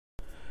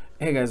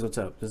Hey guys, what's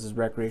up? This is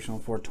Recreational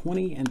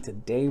 420, and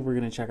today we're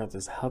going to check out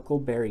this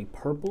Huckleberry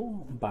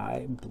Purple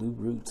by Blue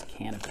Roots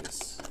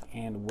Cannabis.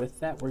 And with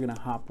that, we're going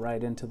to hop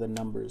right into the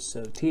numbers.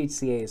 So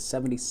THCA is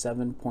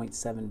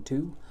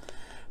 77.72.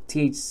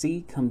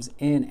 THC comes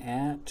in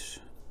at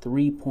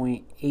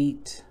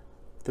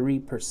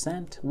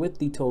 3.83%, with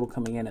the total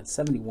coming in at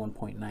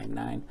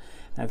 71.99.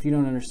 Now, if you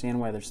don't understand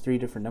why there's three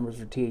different numbers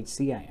for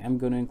THC, I am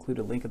going to include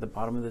a link at the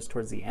bottom of this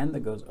towards the end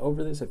that goes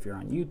over this. If you're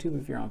on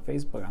YouTube, if you're on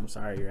Facebook, I'm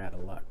sorry, you're out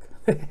of luck.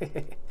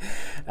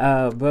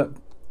 But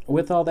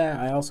with all that,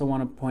 I also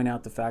want to point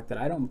out the fact that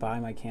I don't buy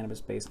my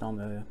cannabis based on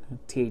the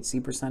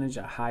THC percentage.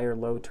 A high or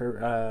low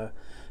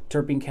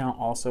terpene count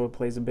also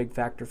plays a big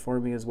factor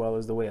for me, as well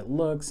as the way it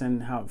looks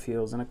and how it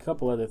feels, and a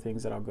couple other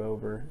things that I'll go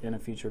over in a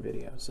future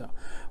video. So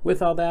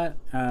with all that,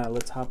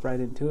 let's hop right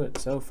into it.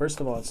 So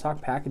first of all, let's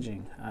talk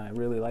packaging. I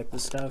really like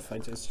this stuff.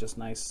 It's just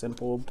nice,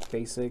 simple,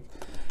 basic,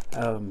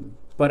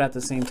 but at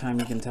the same time,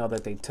 you can tell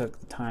that they took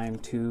the time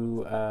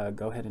to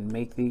go ahead and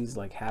make these,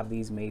 like have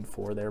these made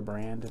for their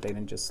brand. They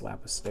didn't just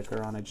slap a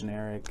sticker on a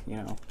generic,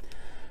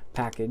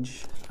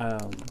 package.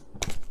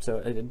 So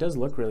it does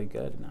look really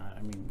good. And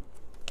I mean,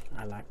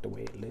 I like the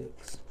way it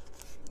looks.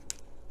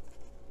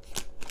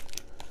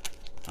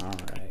 All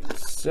right,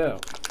 so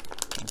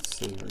let's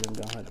see. We're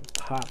gonna go ahead and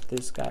pop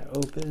this guy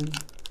open.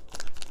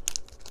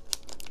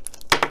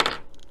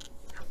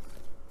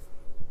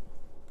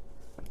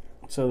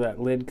 So that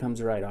lid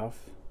comes right off.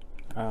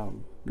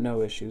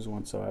 No issues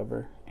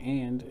whatsoever,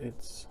 and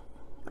it's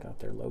got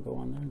their logo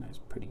on there. Nice,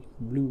 pretty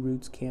Blue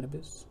Roots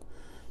Cannabis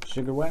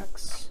sugar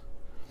wax.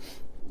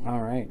 All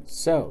right,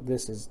 so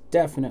this is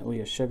definitely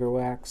a sugar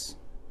wax.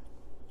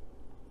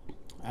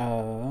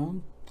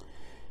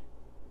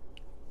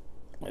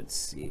 Let's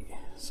see.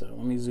 So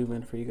let me zoom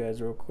in for you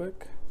guys real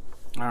quick.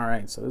 All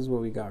right, so this is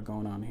what we got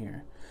going on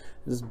here.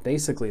 This is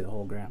basically the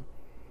whole gram.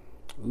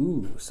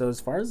 Ooh, so as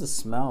far as the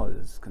smell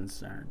is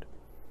concerned,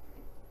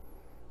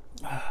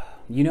 I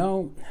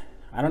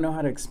don't know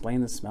how to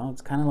explain the smell.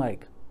 It's kind of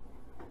like,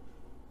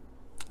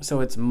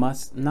 so it's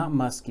not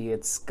musky,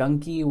 it's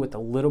skunky with a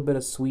little bit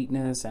of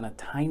sweetness and a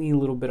tiny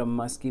little bit of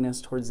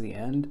muskiness towards the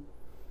end.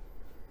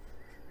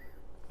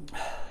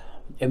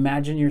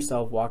 Imagine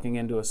yourself walking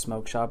into a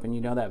smoke shop, and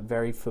you know that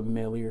very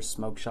familiar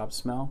smoke shop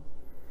smell?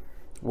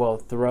 Well,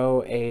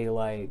 throw a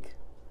like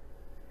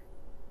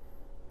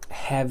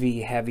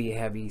heavy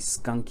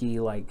skunky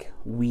like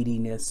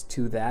weediness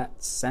to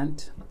that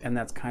scent, and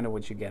that's kind of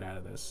what you get out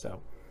of this.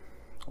 So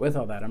with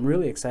all that, I'm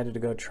really excited to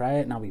go try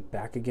it, and I'll be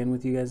back again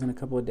with you guys in a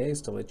couple of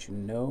days to let you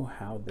know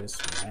how this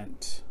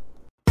went.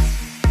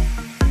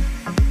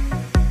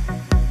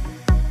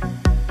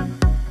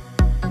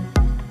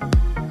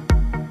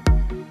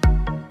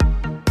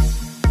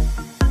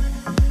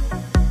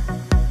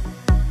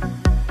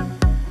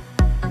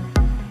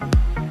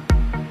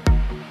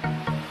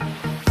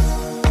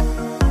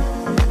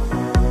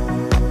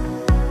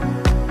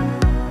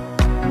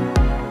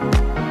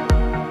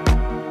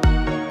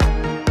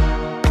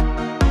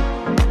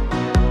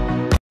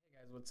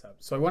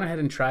 So I went ahead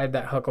and tried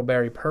that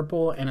Huckleberry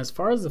Purple, and as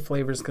far as the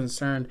flavor is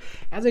concerned,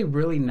 it has a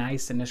really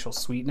nice initial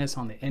sweetness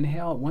on the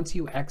inhale. Once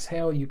you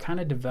exhale, you kind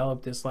of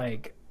develop this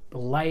like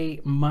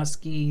light,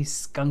 musky,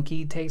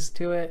 skunky taste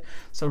to it.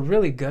 So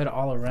really good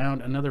all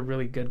around. Another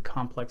really good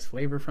complex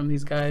flavor from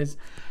these guys.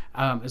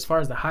 As far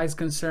as the high is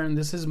concerned,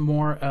 this is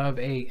more of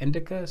a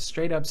indica,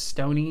 straight up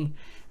stony.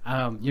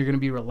 You're gonna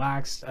be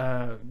relaxed.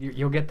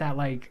 You'll get that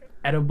like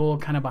edible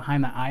kind of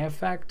behind the eye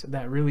effect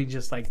that really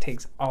just like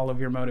takes all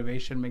of your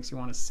motivation, makes you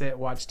want to sit,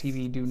 watch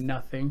TV, do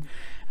nothing.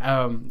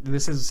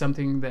 This is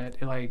something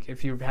that, like,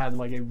 if you've had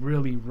like a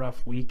really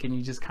rough week and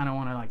you just kind of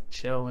want to like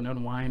chill and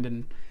unwind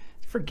and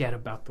forget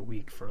about the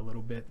week for a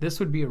little bit,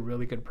 this would be a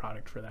really good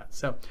product for that.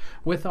 So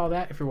with all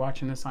that, if you're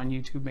watching this on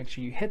YouTube, make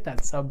sure you hit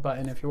that sub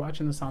button. If you're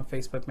watching this on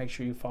Facebook, make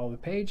sure you follow the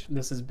page.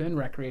 This has been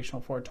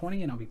Recreational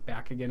 420, and I'll be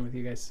back again with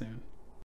you guys soon.